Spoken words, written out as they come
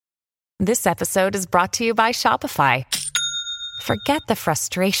This episode is brought to you by Shopify. Forget the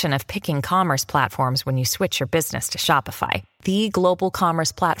frustration of picking commerce platforms when you switch your business to Shopify, the global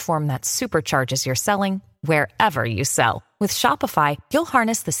commerce platform that supercharges your selling wherever you sell. With Shopify, you'll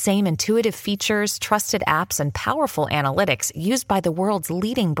harness the same intuitive features, trusted apps, and powerful analytics used by the world's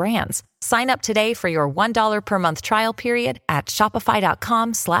leading brands. Sign up today for your $1 per month trial period at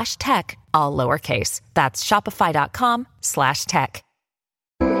shopify.com/tech, all lowercase. That's shopify.com/tech.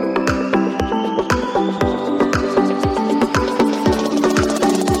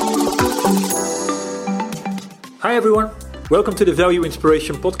 Hi everyone, welcome to the Value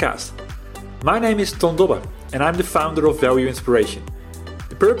Inspiration podcast. My name is Ton Dobbe and I'm the founder of Value Inspiration.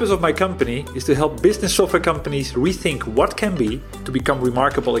 The purpose of my company is to help business software companies rethink what can be to become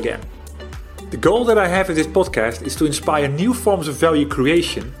remarkable again. The goal that I have with this podcast is to inspire new forms of value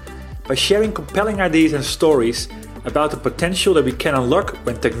creation by sharing compelling ideas and stories about the potential that we can unlock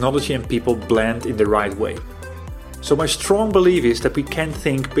when technology and people blend in the right way. So my strong belief is that we can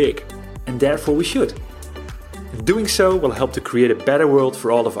think big, and therefore we should. And doing so will help to create a better world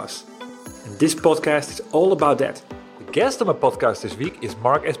for all of us. And this podcast is all about that. The guest on my podcast this week is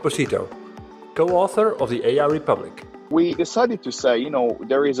Mark Esposito, co-author of the AI Republic. We decided to say,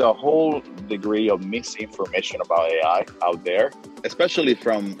 there is a whole degree of misinformation about AI out there, especially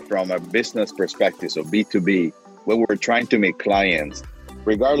from a business perspective, so B2B, when we're trying to meet clients,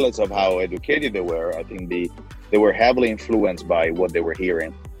 regardless of how educated they were. I think they were heavily influenced by what they were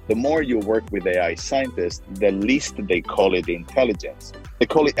hearing. The more you work with AI scientists, the least they call it intelligence. They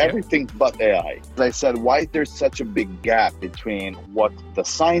call it everything but AI. As I said, why there's such a big gap between what the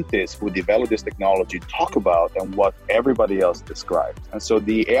scientists who develop this technology talk about and what everybody else describes. And so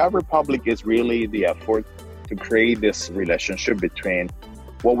the AI Republic is really the effort to create this relationship between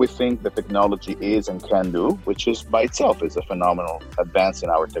what we think the technology is and can do, which is by itself is a phenomenal advance in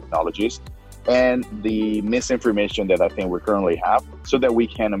our technologies, and the misinformation that I think we currently have, so that we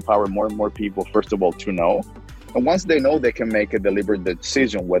can empower more and more people, first of all, to know. And once they know, they can make a deliberate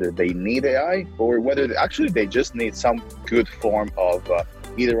decision whether they need AI or whether actually they just need some good form of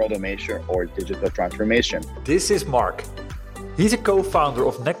either automation or digital transformation. This is Mark. He's a co-founder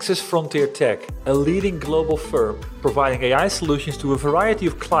of Nexus Frontier Tech, a leading global firm providing AI solutions to a variety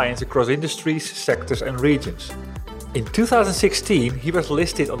of clients across industries, sectors, and regions. In 2016, he was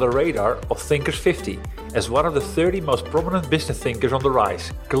listed on the radar of Thinkers 50 as one of the 30 most prominent business thinkers on the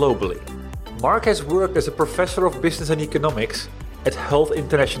rise globally. Mark has worked as a professor of business and economics at Health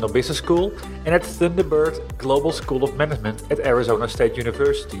International Business School and at Thunderbird Global School of Management at Arizona State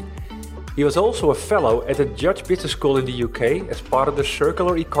University. He was also a fellow at the Judge Business School in the UK as part of the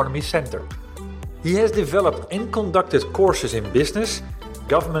Circular Economy Center. He has developed and conducted courses in business,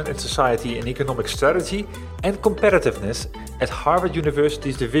 government and society and economic strategy, and competitiveness at Harvard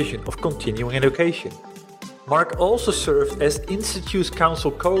University's Division of Continuing Education. Mark also served as Institute's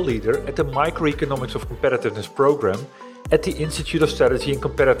Council co-leader at the Microeconomics of Competitiveness program at the Institute of Strategy and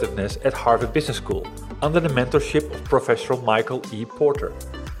Competitiveness at Harvard Business School, under the mentorship of Professor Michael E. Porter.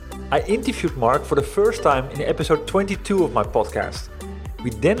 I interviewed Mark for the first time in episode 22 of my podcast. We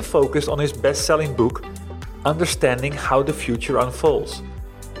then focused on his best-selling book, Understanding How the Future Unfolds.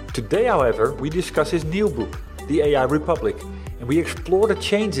 Today, however, we discuss his new book, The AI Republic, and we explore the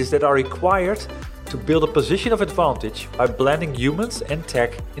changes that are required to build a position of advantage by blending humans and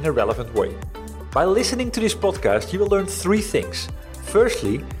tech in a relevant way. By listening to this podcast, you will learn three things.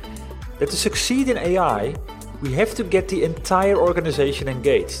 Firstly, that to succeed in AI, we have to get the entire organization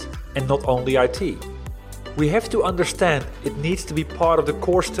engaged, and not only IT. We have to understand it needs to be part of the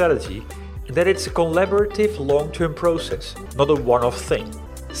core strategy and that it's a collaborative long-term process, not a one-off thing.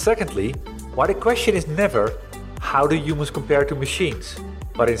 Secondly, why the question is never, how do humans compare to machines?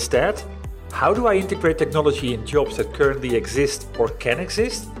 But instead, how do I integrate technology in jobs that currently exist or can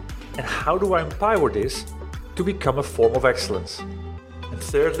exist? And how do I empower this to become a form of excellence? And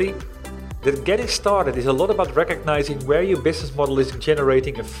thirdly, that getting started is a lot about recognizing where your business model is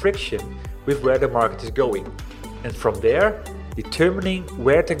generating a friction with where the market is going. And from there, determining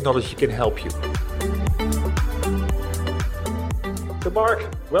where technology can help you. So Mark,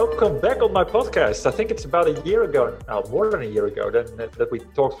 welcome back on my podcast. I think it's about a year ago, more than a year ago, that we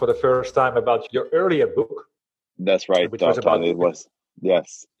talked for the first time about your earlier book. That's right. Which was about,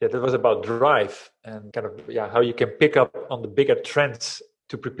 yes. Yeah, that was about drive and how you can pick up on the bigger trends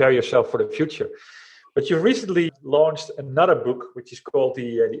to prepare yourself for the future. But you recently launched another book, which is called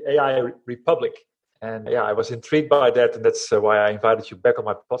the AI Republic. And I was intrigued by that, and that's why I invited you back on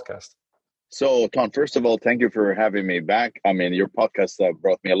my podcast. So, Tom, first of all, thank you for having me back. I mean, your podcast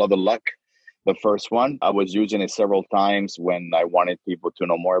brought me a lot of luck. The first one, I was using it several times when I wanted people to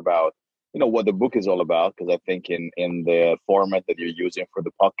know more about what the book is all about, because I think in the format that you're using for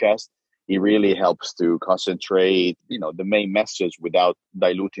the podcast, it really helps to concentrate, the main message without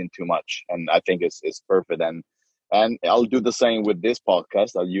diluting too much. And I think it's perfect. And I'll do the same with this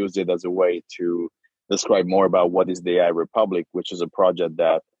podcast. I'll use it as a way to describe more about what is the AI Republic, which is a project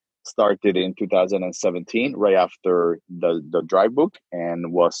that started in 2017, right after the Drive book,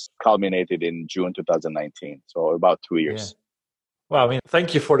 and was culminated in June 2019. So about 2 years. Yeah. Well, I mean,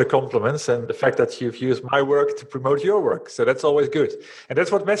 thank you for the compliments and the fact that you've used my work to promote your work. So that's always good. And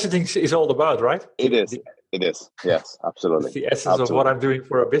that's what messaging is all about, right? It is. It is. Yes, absolutely. It's the essence of what I'm doing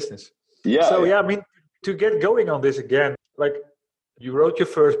for a business. Yeah. So, I mean, to get going on this again, like you wrote your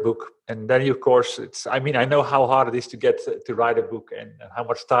first book, and then of course, I know how hard it is to get to write a book and how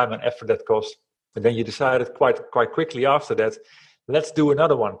much time and effort that costs. But then you decided quite quickly after that, let's do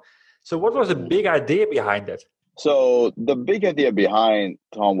another one. So what was the big idea behind that? So the big idea behind,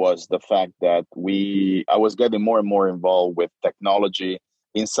 Tom, was the fact that I was getting more and more involved with technology.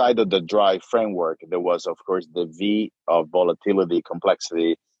 Inside of the Drive framework, there was, of course, the V of volatility,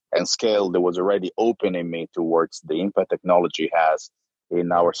 complexity, and scale that was already opening me towards the impact technology has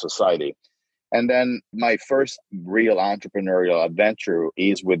in our society. And then my first real entrepreneurial adventure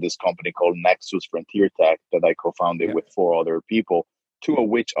is with this company called Nexus Frontier Tech that I co-founded with 4 other people, 2 of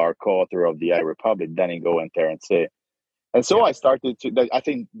which are co-author of the AI Republic, Danny Go and Terence A. And so I started I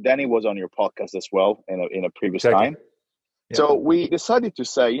think Danny was on your podcast as well in a previous time. Yeah. So we decided to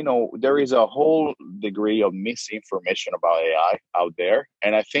say, there is a whole degree of misinformation about AI out there.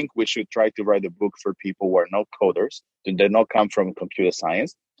 And I think we should try to write a book for people who are not coders, who did not come from computer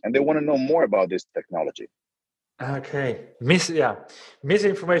science, and they want to know more about this technology. Okay.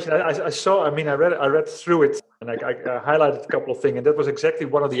 Misinformation. I read through it, and I highlighted a couple of things, and that was exactly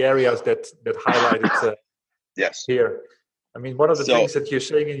one of the areas that highlighted yes. Here. I mean, one of the things that you're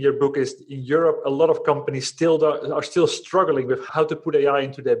saying in your book is in Europe, a lot of companies are still struggling with how to put AI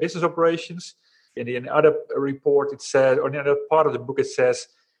into their business operations. In the other report, it says, or in the other part of the book, it says,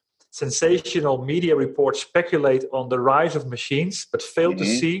 sensational media reports speculate on the rise of machines, but fail to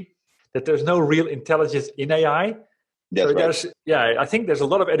see that there's no real intelligence in AI. That's right. I think there's a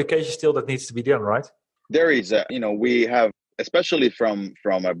lot of education still that needs to be done, right? There is, we have, especially from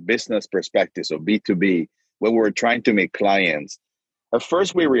a business perspective, so B2B, when we're trying to meet clients, at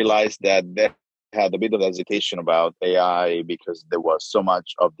first we realized that they had a bit of education about AI because there was so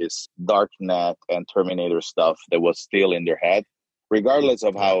much of this darknet and Terminator stuff that was still in their head. Regardless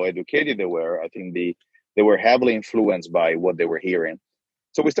of how educated they were, I think they were heavily influenced by what they were hearing.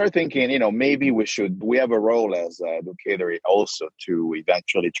 So we started thinking, maybe we have a role as an educator also to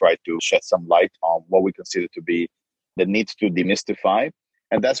eventually try to shed some light on what we consider to be the need to demystify.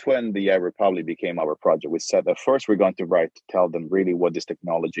 And that's when the AI Republic became our project. We said that first we're going to write to tell them really what this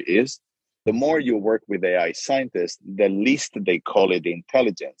technology is. The more you work with AI scientists, the least they call it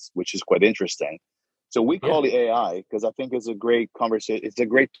intelligence, which is quite interesting. So we call it AI because I think it's a great conversation. It's a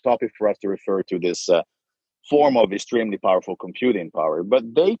great topic for us to refer to this form of extremely powerful computing power.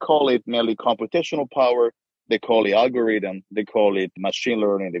 But they call it merely computational power. They call it algorithm. They call it machine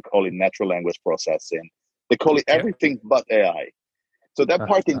learning. They call it natural language processing. They call it everything but AI. So that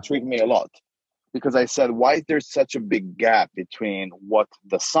part intrigued me a lot because I said, why is there such a big gap between what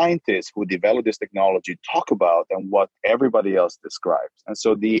the scientists who develop this technology talk about and what everybody else describes? And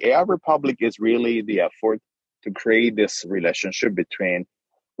so the AI Republic is really the effort to create this relationship between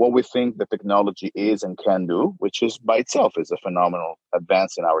what we think the technology is and can do, which is by itself is a phenomenal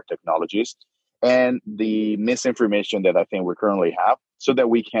advance in our technologies, and the misinformation that I think we currently have, so that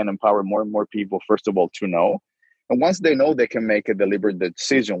we can empower more and more people, first of all, to know. And once they know, they can make a deliberate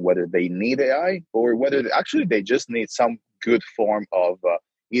decision whether they need AI or whether they just need some good form of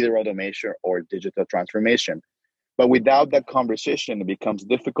either automation or digital transformation. But without that conversation, it becomes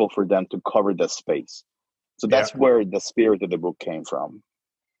difficult for them to cover the space. So that's where the spirit of the book came from.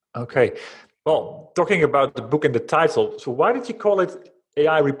 Okay. Well, talking about the book and the title, so why did you call it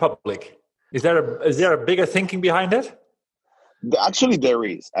AI Republic? Is there a bigger thinking behind it? Actually, there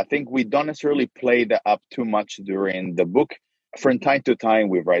is. I think we don't necessarily play that up too much during the book. From time to time,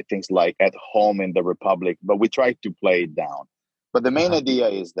 we write things like at home in the Republic, but we try to play it down. But the main idea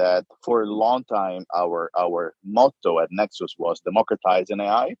is that for a long time, our motto at Nexus was democratizing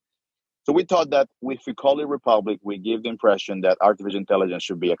AI. So we thought that if we call it Republic, we give the impression that artificial intelligence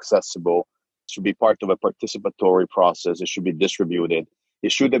should be accessible, should be part of a participatory process, it should be distributed,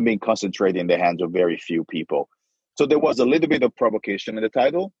 it shouldn't be concentrated in the hands of very few people. So there was a little bit of provocation in the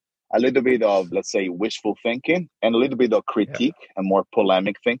title, a little bit of, let's say, wishful thinking, and a little bit of critique and more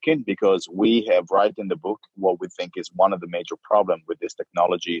polemic thinking, because we have right in the book what we think is one of the major problems with this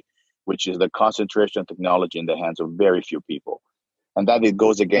technology, which is the concentration of technology in the hands of very few people. And that it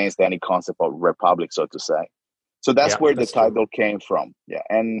goes against any concept of republic, so to say. So that's where the title came from. Yeah.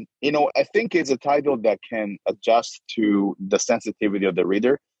 And, I think it's a title that can adjust to the sensitivity of the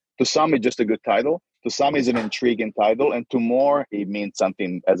reader. To some, it's just a good title. To some, it's an intriguing title. And to more, it means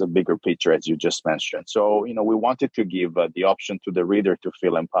something as a bigger picture, as you just mentioned. So, we wanted to give the option to the reader to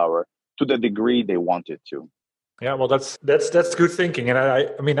feel empowered to the degree they wanted to. Yeah, well, that's good thinking, and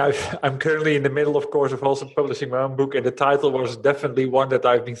I'm currently in the middle, of course, of also publishing my own book, and the title was definitely one that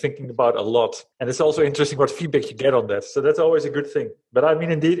I've been thinking about a lot. And it's also interesting what feedback you get on that, so that's always a good thing. But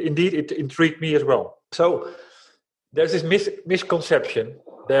indeed, it intrigued me as well. So there's this misconception.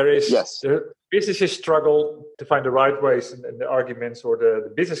 Businesses struggle to find the right ways and the arguments or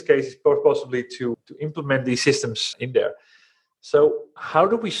the business cases, possibly to implement these systems in there. So how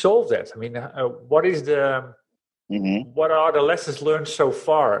do we solve that? What is the What are the lessons learned so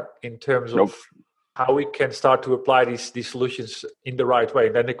far in terms of how we can start to apply these solutions in the right way?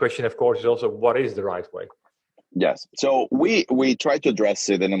 And then the question, of course, is also what is the right way? Yes. So we try to address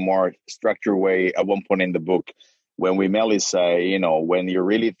it in a more structured way at one point in the book when we mainly say, when you're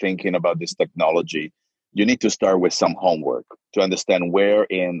really thinking about this technology, you need to start with some homework to understand where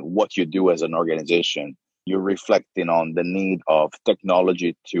in what you do as an organization, you're reflecting on the need of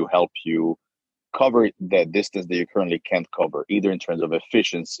technology to help you cover the distance that you currently can't cover, either in terms of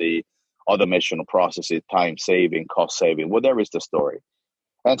efficiency, automation of processes, time saving, cost saving, whatever is the story.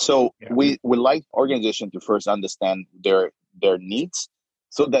 And so we like organizations to first understand their needs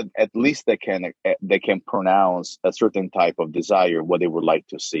so that at least they can pronounce a certain type of desire, what they would like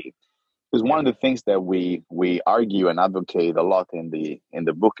to see. Because one of the things that we argue and advocate a lot in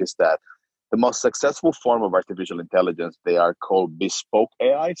the book is that the most successful form of artificial intelligence, they are called bespoke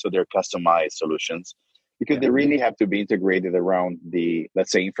AI. So they're customized solutions because they really have to be integrated around the,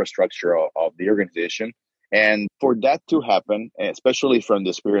 let's say, infrastructure of the organization. And for that to happen, especially from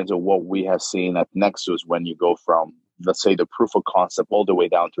the experience of what we have seen at Nexus, when you go from, let's say, the proof of concept all the way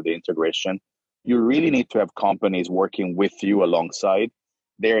down to the integration, you really need to have companies working with you alongside.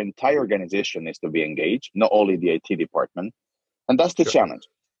 Their entire organization needs to be engaged, not only the IT department. And that's the challenge.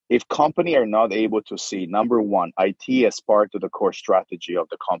 If companies are not able to see, number one, IT as part of the core strategy of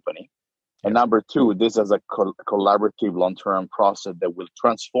the company, and number two, this is a collaborative long-term process that will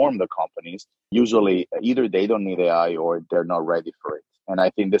transform the companies, usually either they don't need AI or they're not ready for it. And I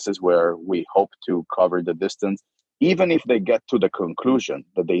think this is where we hope to cover the distance. Even if they get to the conclusion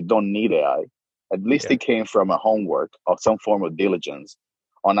that they don't need AI, at least it came from a homework of some form of diligence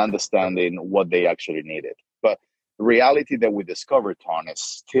on understanding what they actually needed. But the reality that we discovered, Ton, is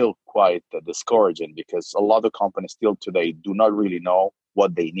still quite discouraging because a lot of companies still today do not really know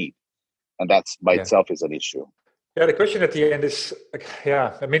what they need. And that's by itself is an issue. Yeah, the question at the end is,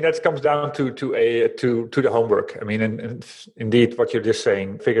 that comes down to the homework. And indeed, what you're just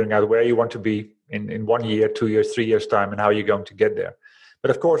saying, figuring out where you want to be in 1 year, 2 years, 3 years time, and how you're going to get there.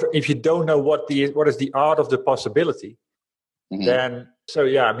 But of course, if you don't know what is the art of the possibility, then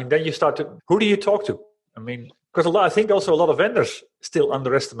you start to, who do you talk to? Because I think also a lot of vendors still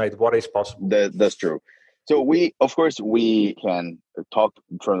underestimate what is possible. That's true. So we can talk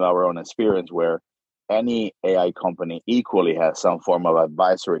from our own experience where any AI company equally has some form of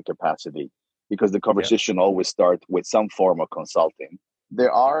advisory capacity because the conversation always starts with some form of consulting.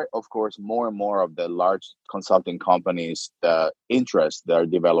 There are, of course, more and more of the large consulting companies, the interests that are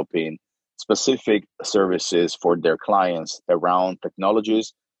developing specific services for their clients around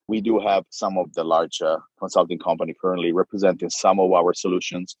technologies. We do have some of the large consulting company currently representing some of our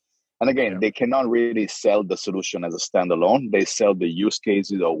solutions. And again, they cannot really sell the solution as a standalone. They sell the use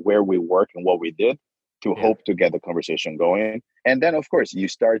cases of where we work and what we did to hope to get the conversation going. And then, of course, you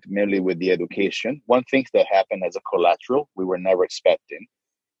start mainly with the education. One thing that happened as a collateral we were never expecting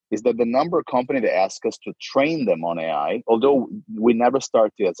is that the number of companies that ask us to train them on AI, although we never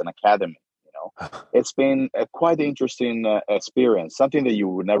started as an academy, it's been a quite interesting experience, something that you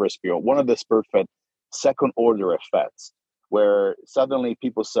would never experience. One of the perfect second order effects where suddenly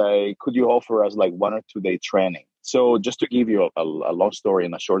people say, could you offer us like 1 or 2 day training? So just to give you a long story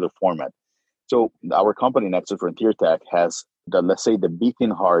in a shorter format. So our company, Nexus Frontier Tech, has the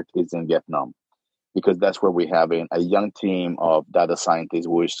beating heart is in Vietnam, because that's where we have a young team of data scientists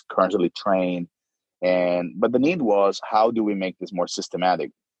who is currently trained. But the need was, how do we make this more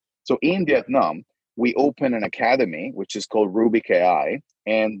systematic? So in Vietnam, we opened an academy, which is called Rubik AI.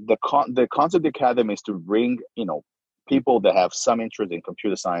 And the concept of the academy is to bring, people that have some interest in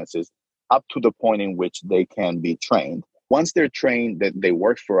computer sciences up to the point in which they can be trained. Once they're trained, that they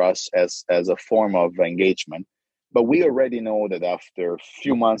work for us as a form of engagement. But we already know that after a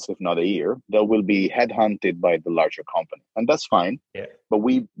few months, if not a year, they will be headhunted by the larger company. And that's fine. Yeah. But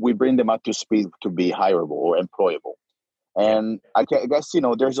we bring them up to speed to be hireable or employable. And I guess,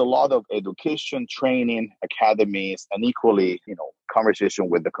 there's a lot of education, training, academies, and equally, conversation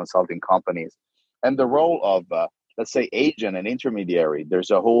with the consulting companies. And the role of, let's say, agent and intermediary.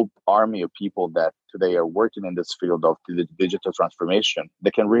 There's a whole army of people that today are working in this field of digital transformation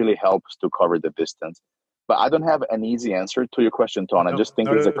that can really help us to cover the distance. But I don't have an easy answer to your question, Ton. I just think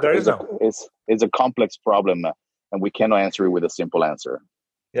it's a complex problem, and we cannot answer it with a simple answer.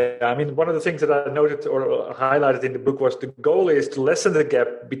 Yeah, I mean, one of the things that I noted or highlighted in the book was the goal is to lessen the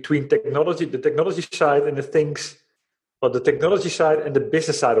gap between the technology side and the technology side and the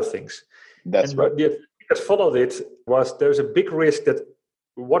business side of things. That's right. The thing that followed it was there's a big risk that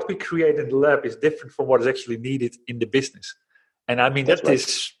what we create in the lab is different from what is actually needed in the business. And I mean,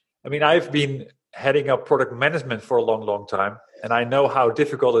 I've been heading up product management for a long, long time. And I know how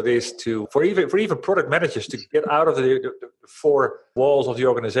difficult it is for even product managers to get out of the four walls of the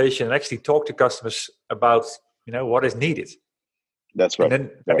organization and actually talk to customers about what is needed. That's right. And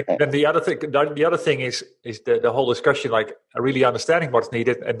then the other thing is the whole discussion, like really understanding what's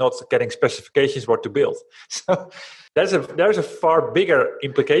needed and not getting specifications what to build. So there's a far bigger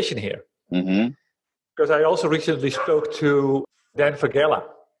implication here. Mm-hmm. Because I also recently spoke to Dan Fagella.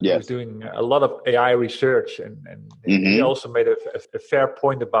 Yes. Who's doing a lot of AI research, and he also made a fair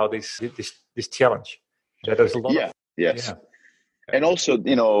point about this challenge. That there's a lot. And also,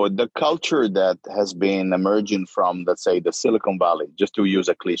 the culture that has been emerging from, let's say, the Silicon Valley, just to use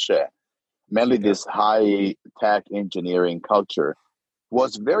a cliche, mainly this high tech engineering culture,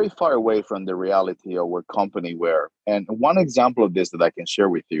 was very far away from the reality of where company were. And one example of this that I can share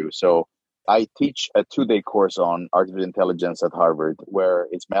with you. So I teach a 2-day course on artificial intelligence at Harvard, where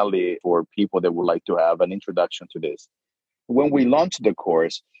it's mainly for people that would like to have an introduction to this. When we launched the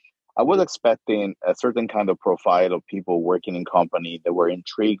course, I was expecting a certain kind of profile of people working in company that were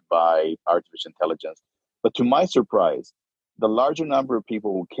intrigued by artificial intelligence. But to my surprise, the larger number of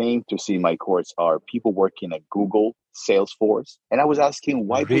people who came to see my course are people working at Google, Salesforce. And I was asking,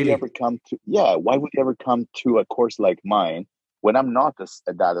 why would you ever come to a course like mine when I'm not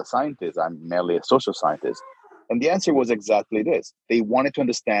a data scientist? I'm merely a social scientist. And the answer was exactly this. They wanted to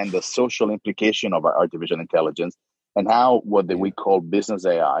understand the social implication of our artificial intelligence and how what we call business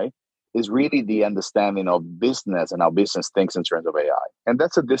AI is really the understanding of business and how business thinks in terms of AI. And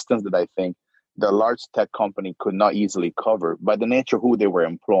that's a distance that I think the large tech company could not easily cover by the nature of who they were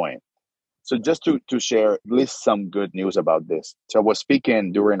employing. So just to share, list some good news about this. So I was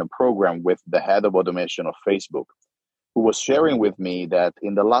speaking during a program with the head of automation of Facebook, who was sharing with me that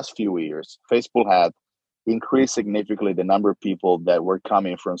in the last few years, Facebook had increased significantly the number of people that were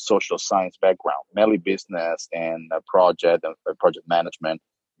coming from social science background, mainly business and project management,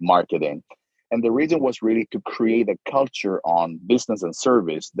 marketing. And the reason was really to create a culture on business and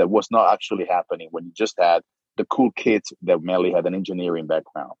service that was not actually happening when you just had the cool kids that mainly had an engineering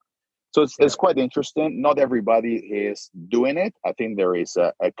background. So it's quite interesting. Not everybody is doing it. I think there is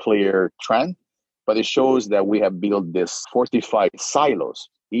a clear trend, but it shows that we have built this fortified silos,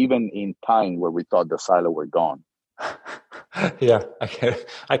 even in time where we thought the silo were gone. Yeah,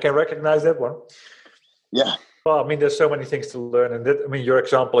 I can recognize that one. Yeah. Well, I mean, there's so many things to learn, and your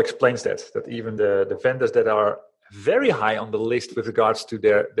example explains that even the vendors that are very high on the list with regards to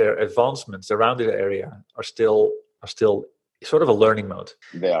their advancements around the area are still sort of a learning mode.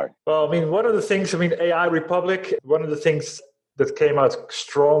 They are. Well, I mean, one of the things, AI Republic, one of the things that came out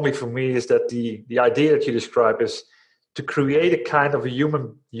strongly for me is that the idea that you describe is to create a kind of a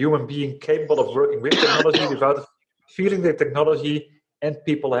human being capable of working with technology without feeling the technology and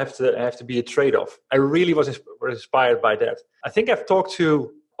people have to be a trade-off. I really was inspired by that. I think I've talked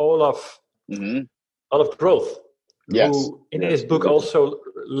to Olaf Growth, who in his book also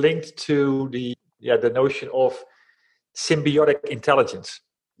linked to the notion of symbiotic intelligence.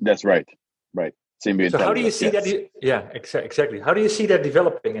 That's right. Right. So how do you see that? Exactly. How do you see that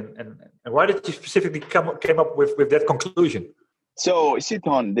developing, and why did you specifically came up with that conclusion? So,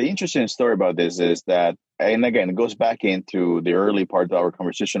 Ton, the interesting story about this is that, and again, it goes back into the early part of our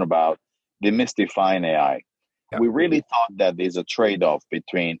conversation about demystifying AI. Yeah. We really thought that there's a trade-off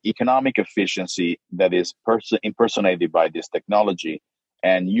between economic efficiency that is impersonated by this technology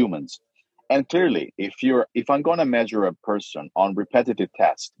and humans. And clearly, if I'm going to measure a person on repetitive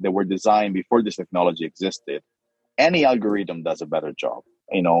tasks that were designed before this technology existed, any algorithm does a better job.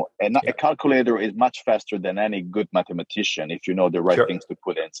 A calculator is much faster than any good mathematician if you know the right things to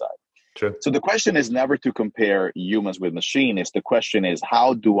put inside. True. So the question is never to compare humans with machines. The question is,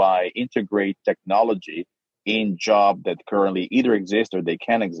 how do I integrate technology in job that currently either exist or they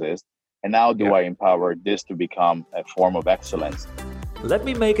can exist? And how do I empower this to become a form of excellence? Let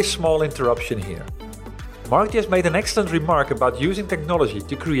me make a small interruption here. Mark just made an excellent remark about using technology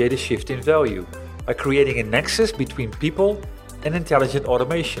to create a shift in value by creating a nexus between people and intelligent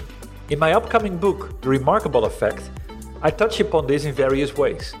automation. In my upcoming book, The Remarkable Effect, I touch upon this in various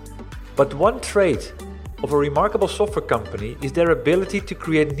ways. But one trait of a remarkable software company is their ability to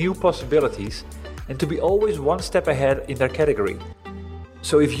create new possibilities and to be always one step ahead in their category.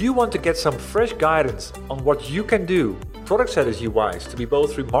 So if you want to get some fresh guidance on what you can do product strategy-wise to be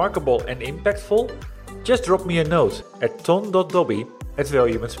both remarkable and impactful, just drop me a note at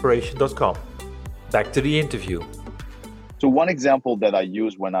ton.dobby@valueinspiration.com. Back to the interview. So one example that I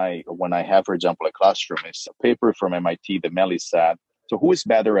use when I have, for example, a classroom is a paper from MIT that mainly said, so who is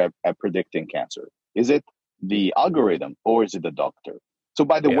better at predicting cancer? Is it the algorithm or is it the doctor? So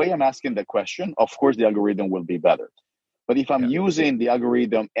by the way I'm asking the question, of course the algorithm will be better. But if I'm using the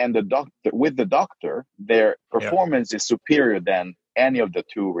algorithm and the doctor with the doctor, their performance is superior than any of the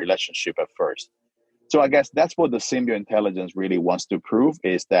two relationship at first. So I guess that's what the Symbio Intelligence really wants to prove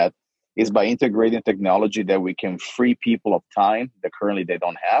is by integrating technology that we can free people of time that currently they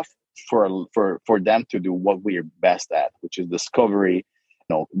don't have for them to do what we are best at, which is discovery,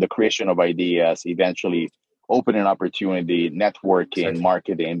 the creation of ideas, eventually opening opportunity, networking,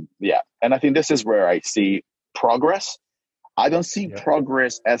 marketing. Yeah. And I think this is where I see progress. I don't see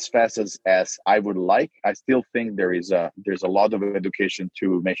progress as fast as I would like. I still think there's a lot of education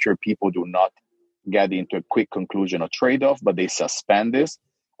to make sure people do not get into a quick conclusion or trade-off, but they suspend this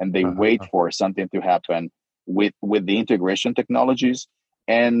and they wait for something to happen with the integration technologies.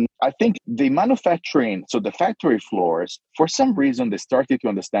 And I think the manufacturing, so the factory floors, for some reason, they started to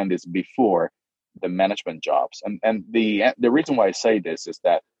understand this before the management jobs. And the reason why I say this is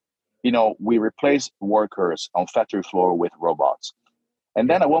that, we replace workers on factory floor with robots. And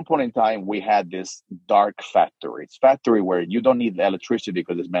then at one point in time, we had this dark factory where you don't need electricity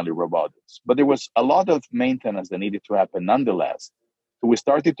because it's mainly robotics. But there was a lot of maintenance that needed to happen nonetheless. So we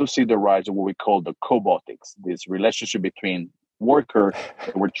started to see the rise of what we call the cobotics, this relationship between workers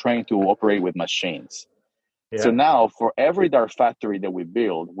that were trained to operate with machines. Yeah. So now for every dark factory that we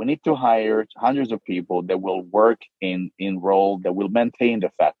build, we need to hire hundreds of people that will work in role that will maintain the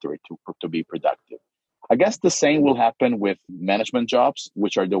factory to be productive. I guess the same will happen with management jobs,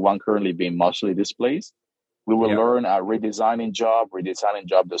 which are the one currently being mostly displaced. We will learn redesigning job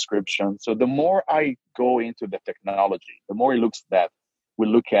description. So the more I go into the technology, the more we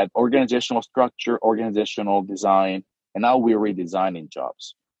look at organizational structure, organizational design, and now we're redesigning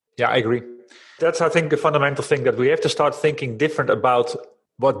jobs. Yeah, I agree. That's, I think, the fundamental thing, that we have to start thinking different about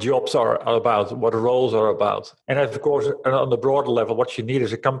what jobs are about, what roles are about. And of course, on the broader level, what you need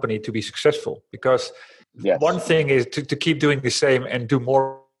as a company to be successful. Because one thing is to keep doing the same and do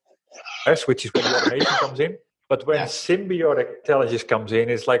more less, which is when the automation comes in. But when symbiotic intelligence comes in,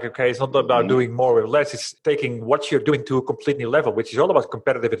 it's like, okay, it's not about doing more with less. It's taking what you're doing to a complete new level, which is all about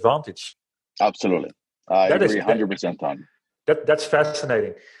competitive advantage. Absolutely. I agree 100% on. That's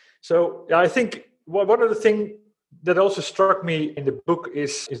fascinating. So I think one of the things that also struck me in the book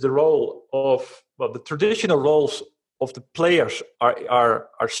is the role of, the traditional roles of the players are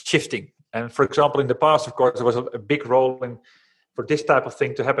shifting. And for example, in the past, of course, there was a big role for this type of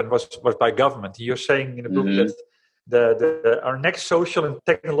thing to happen was by government. You're saying in the book that our next social and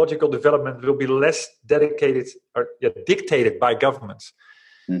technological development will be less dedicated or dictated by governments.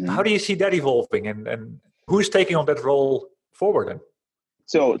 Mm-hmm. How do you see that evolving, and who's taking on that role forward then?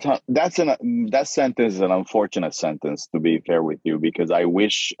 So that sentence is an unfortunate sentence, to be fair with you, because I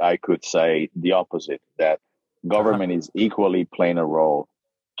wish I could say the opposite, that government is equally playing a role.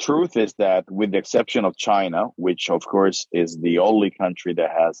 Truth is that with the exception of China, which of course is the only country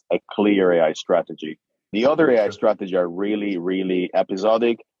that has a clear AI strategy, the other AI strategies are really, really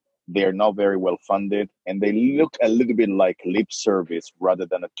episodic. They're not very well funded, and they look a little bit like lip service rather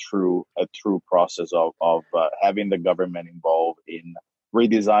than a true process of having the government involved in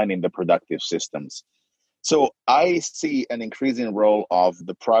redesigning the productive systems. So I see an increasing role of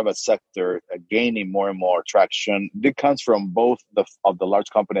the private sector gaining more and more traction. It comes from both of the large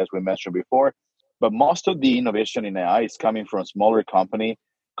companies we mentioned before, but most of the innovation in AI is coming from smaller companies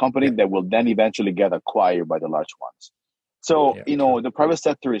that will then eventually get acquired by the large ones. So, the private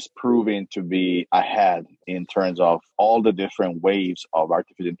sector is proving to be ahead in terms of all the different waves of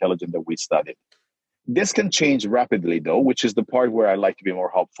artificial intelligence that we studied. This can change rapidly, though, which is the part where I like to be more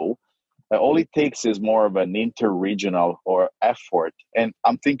hopeful. All it takes is more of an inter-regional or effort. And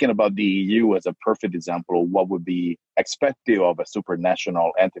I'm thinking about the EU as a perfect example of what would be expected of a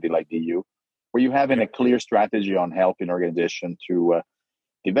supranational entity like the EU. where you having a clear strategy on helping organization to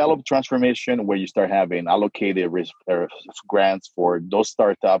develop transformation, where you start having allocated grants for those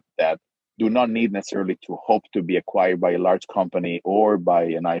startups that do not need necessarily to hope to be acquired by a large company or by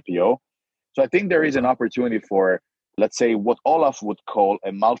an IPO. So I think there is an opportunity for, let's say, what Olaf would call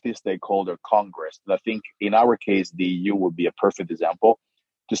a multi-stakeholder Congress. I think in our case, the EU would be a perfect example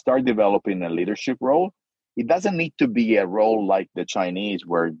to start developing a leadership role. It doesn't need to be a role like the Chinese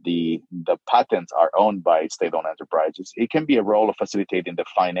where the patents are owned by state-owned enterprises. It can be a role of facilitating the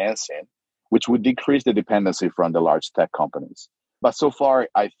financing, which would decrease the dependency from the large tech companies. But so far,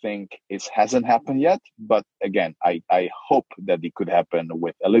 I think it hasn't happened yet. But again, I hope that it could happen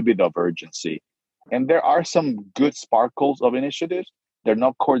with a little bit of urgency. And there are some good sparkles of initiatives. They're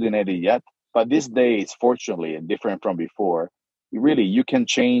not coordinated yet. But these days, fortunately, different from before, really, you can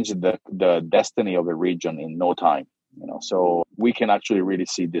change the destiny of a region in no time. So we can actually really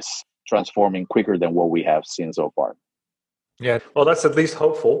see this transforming quicker than what we have seen so far. Yeah, well, that's at least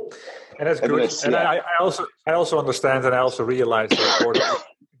hopeful, and that's good. And yeah. I also understand, and I also realize that of course,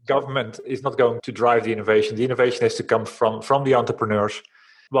 government is not going to drive the innovation. The innovation has to come from the entrepreneurs.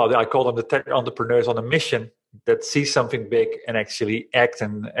 Well, I call them the tech entrepreneurs on a mission that see something big and actually act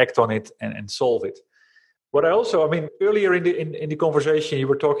on it and solve it. What earlier in the conversation, you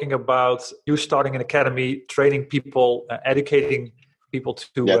were talking about you starting an academy, training people, educating people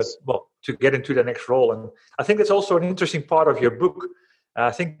to yes. To get into the next role. And I think that's also an interesting part of your book. I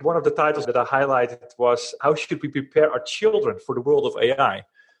think one of the titles that I highlighted was "How should we prepare our children for the world of AI?"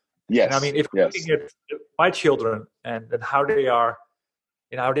 Yes. And if I'm looking at my children and how they are,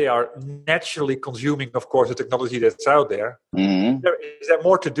 how they are naturally consuming, of course, the technology that's out there. Mm-hmm. Is there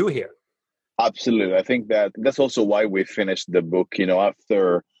more to do here? Absolutely. I think that's also why we finished the book,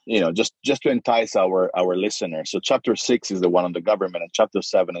 after, just to entice our listeners. So chapter 6 is the one on the government and chapter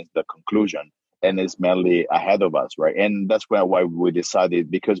 7 is the conclusion and is mainly ahead of us, right? And that's why we decided,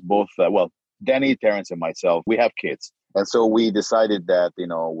 because both, Danny, Terrence, and myself, we have kids. And so we decided that,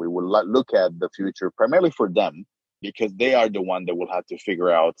 we will look at the future primarily for them, because they are the one that will have to figure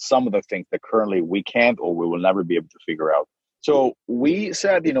out some of the things that currently we can't or we will never be able to figure out. So we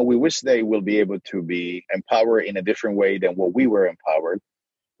said, we wish they will be able to be empowered in a different way than what we were empowered.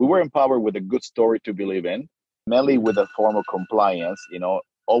 We were empowered with a good story to believe in, mainly with a form of compliance.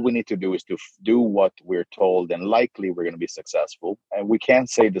 All we need to do is to do what we're told, and likely we're going to be successful. And we can't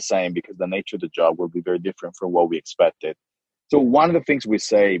say the same because the nature of the job will be very different from what we expected. So one of the things we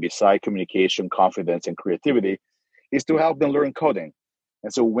say, beside communication, confidence, and creativity, is to help them learn coding.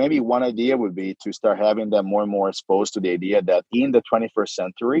 And so maybe one idea would be to start having them more and more exposed to the idea that in the 21st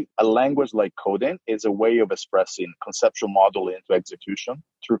century, a language like coding is a way of expressing conceptual model into execution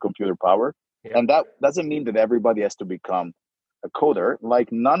through computer power. Yeah. And that doesn't mean that everybody has to become a coder.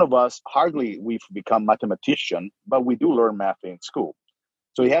 Like none of us, hardly we've become mathematician, but we do learn math in school.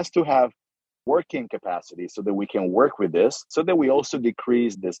 So he has to have working capacity so that we can work with this, so that we also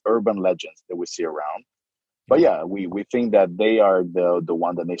decrease this urban legends that we see around. But yeah, we think that they are the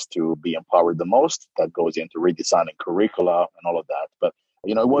one that needs to be empowered the most. That goes into redesigning curricula and all of that. But,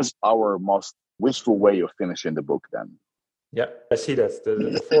 it was our most wishful way of finishing the book then. Yeah, I see that.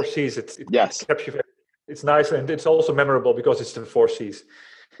 The 4 C's, yes. It's nice, and it's also memorable because it's the 4 C's.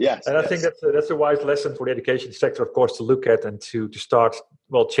 Yes. And I think that's a wise lesson for the education sector, of course, to look at and to start,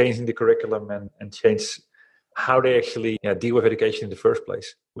 changing the curriculum and change how they actually deal with education in the first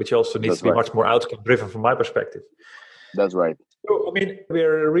place, which also needs to be much more outcome-driven from my perspective. That's right. So,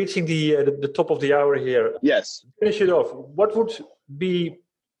 we're reaching the top of the hour here. Yes. Finish it off. What would be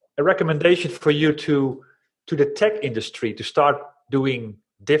a recommendation for you to the tech industry to start doing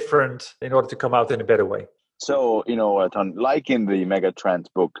different in order to come out in a better way? So, like in the Megatrends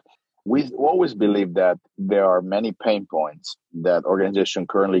book, we always believe that there are many pain points that organizations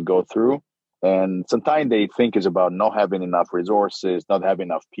currently go through. And sometimes they think it's about not having enough resources, not having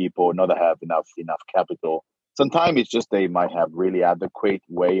enough people, not have enough capital. Sometimes it's just they might have really adequate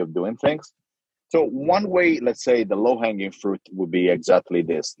way of doing things. So one way, let's say the low-hanging fruit would be exactly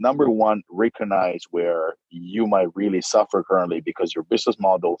this. Number one, recognize where you might really suffer currently because your business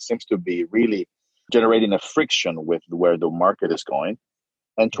model seems to be really generating a friction with where the market is going.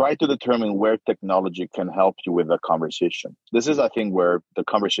 And try to determine where technology can help you with the conversation. This is, I think, where the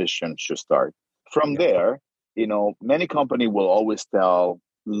conversation should start. From there, many companies will always tell,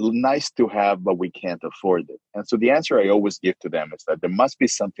 nice to have, but we can't afford it. And so the answer I always give to them is that there must be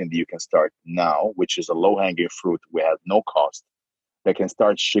something that you can start now, which is a low-hanging fruit we have no cost, that can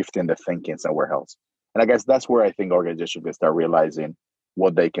start shifting the thinking somewhere else. And I guess that's where I think organizations can start realizing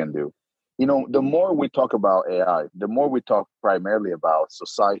what they can do. The more we talk about AI, the more we talk primarily about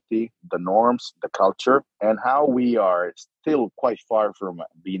society, the norms, the culture, and how we are still quite far from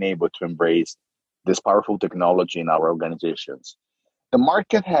being able to embrace this powerful technology in our organizations. The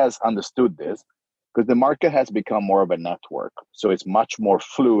market has understood this because the market has become more of a network. So it's much more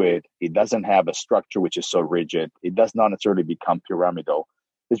fluid. It doesn't have a structure which is so rigid. It does not necessarily become pyramidal.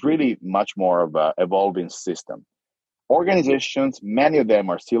 It's really much more of an evolving system. Organizations, many of them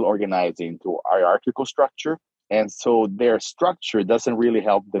are still organized into hierarchical structure. And so their structure doesn't really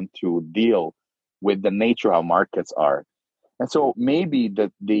help them to deal with the nature of how markets are. And so maybe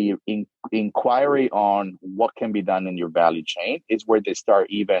the inquiry on what can be done in your value chain is where they start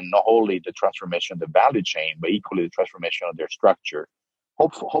even not only the transformation of the value chain, but equally the transformation of their structure,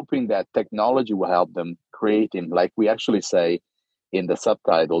 hoping that technology will help them creating, like we actually say in the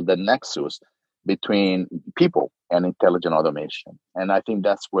subtitle, the nexus between people and intelligent automation. And I think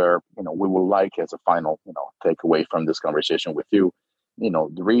that's where, we would like as a final, takeaway from this conversation with you,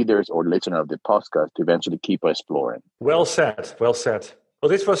 the readers or listener of the podcast to eventually keep exploring. Well said. Well,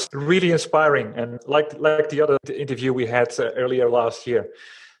 this was really inspiring, and like the other interview we had earlier last year.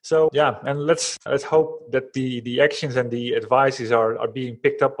 So yeah, and let's hope that the actions and the advices are being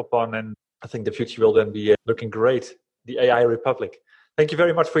picked up upon, and I think the future will then be looking great. The AI Republic. Thank you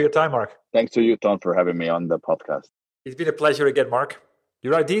very much for your time, Mark. Thanks to you, Tom, for having me on the podcast. It's been a pleasure again, Mark.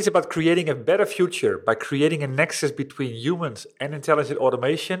 Your ideas about creating a better future by creating a nexus between humans and intelligent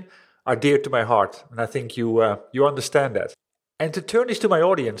automation are dear to my heart, and I think you understand that. And to turn this to my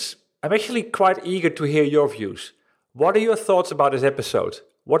audience, I'm actually quite eager to hear your views. What are your thoughts about this episode?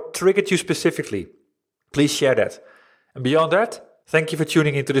 What triggered you specifically? Please share that. And beyond that, thank you for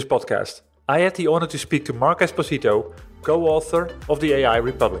tuning into this podcast. I had the honor to speak to Mark Esposito, co-author of the AI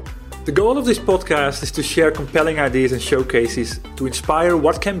Republic. The goal of this podcast is to share compelling ideas and showcases to inspire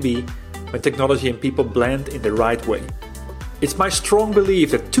what can be when technology and people blend in the right way. It's my strong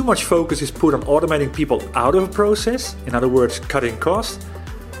belief that too much focus is put on automating people out of a process, in other words, cutting costs,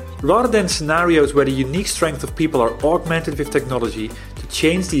 rather than scenarios where the unique strength of people are augmented with technology to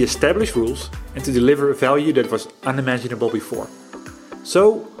change the established rules and to deliver a value that was unimaginable before.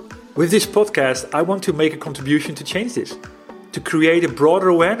 So, with this podcast, I want to make a contribution to change this, to create a broader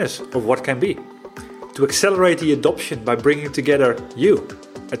awareness of what can be, to accelerate the adoption by bringing together you,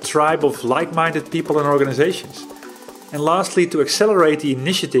 a tribe of like-minded people and organizations, and lastly, to accelerate the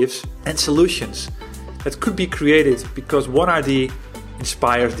initiatives and solutions that could be created because one idea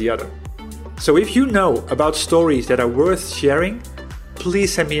inspires the other. So if you know about stories that are worth sharing,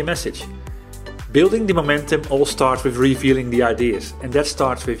 please send me a message. Building the momentum all starts with revealing the ideas, and that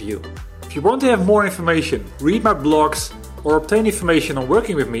starts with you. If you want to have more information, read my blogs, or obtain information on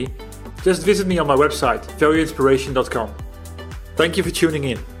working with me, just visit me on my website, valueinspiration.com. Thank you for tuning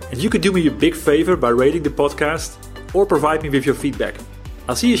in, and you could do me a big favor by rating the podcast or provide me with your feedback.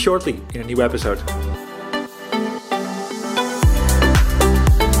 I'll see you shortly in a new episode.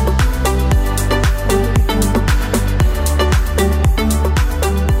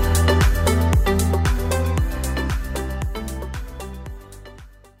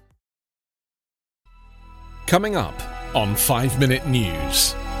 Coming up on 5 Minute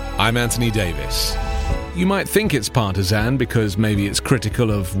News, I'm Anthony Davis. You might think it's partisan because maybe it's critical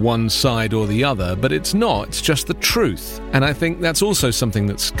of one side or the other, but it's not. It's just the truth. And I think that's also something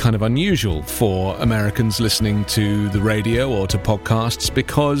that's kind of unusual for Americans listening to the radio or to podcasts,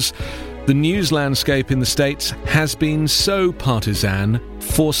 because the news landscape in the States has been so partisan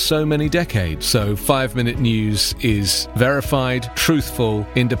for so many decades. So 5 Minute News is verified, truthful,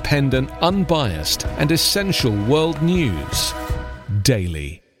 independent, unbiased, and essential world news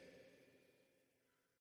daily.